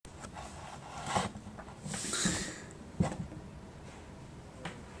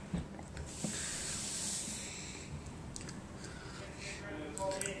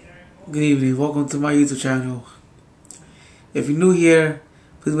Good evening, welcome to my YouTube channel. If you're new here,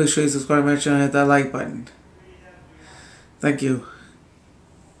 please make sure you subscribe to my channel and hit that like button. Thank you.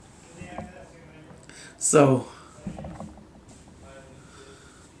 So,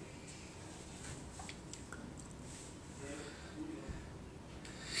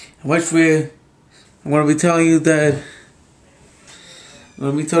 I'm going to be telling you about,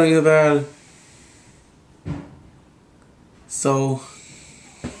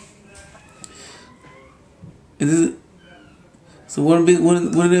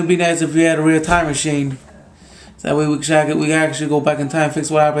 wouldn't it be nice if we had a real time machine? So that way we can actually go back in time and fix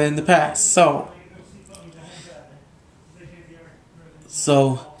what happened in the past.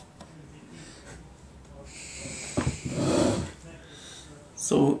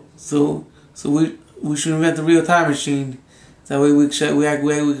 We should invent the real time machine. So that way we can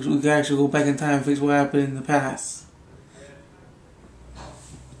actually go back in time and fix what happened in the past.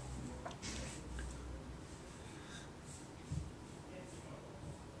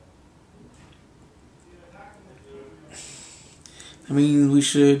 I mean, we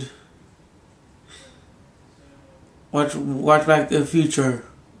should watch Back to the Future,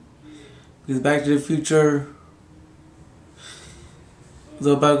 because Back to the Future was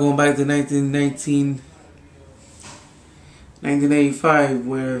about going back to 1985,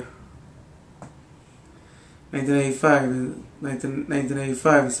 where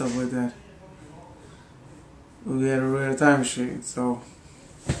 1985 and stuff like that. We had a real time machine, so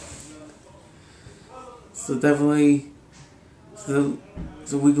definitely. So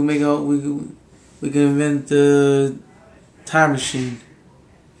we can invent the time machine.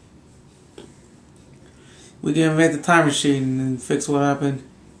 We can invent the time machine and fix what happened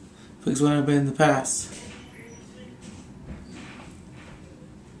in the past.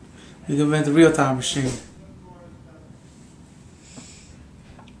 We can invent the real time machine.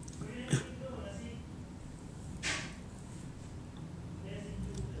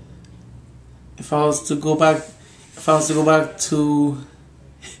 If I was to go back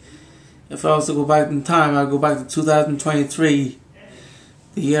in time, I'd go back to 2023,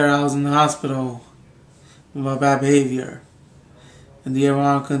 the year I was in the hospital with my bad behavior, and the year my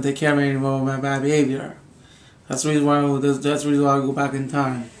mom couldn't take care of me anymore with my bad behavior. That's the reason why I go back in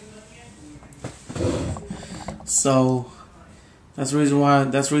time. So that's the reason why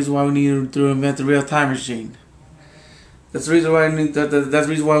we need to invent the real time machine. That's the reason why we need to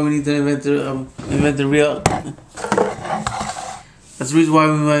invent the real. That's the reason why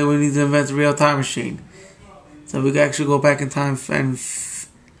we need to invent the real time machine, so we can actually go back in time and fix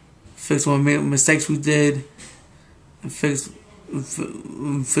what mistakes we did, and fix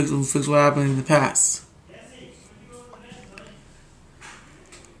what happened in the past.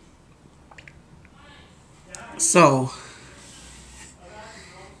 So,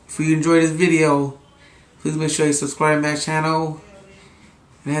 if you enjoyed this video, please make sure you subscribe to my channel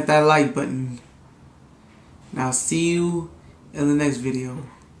and hit that like button. And I'll see you in the next video.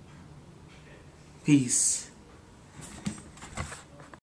 Peace.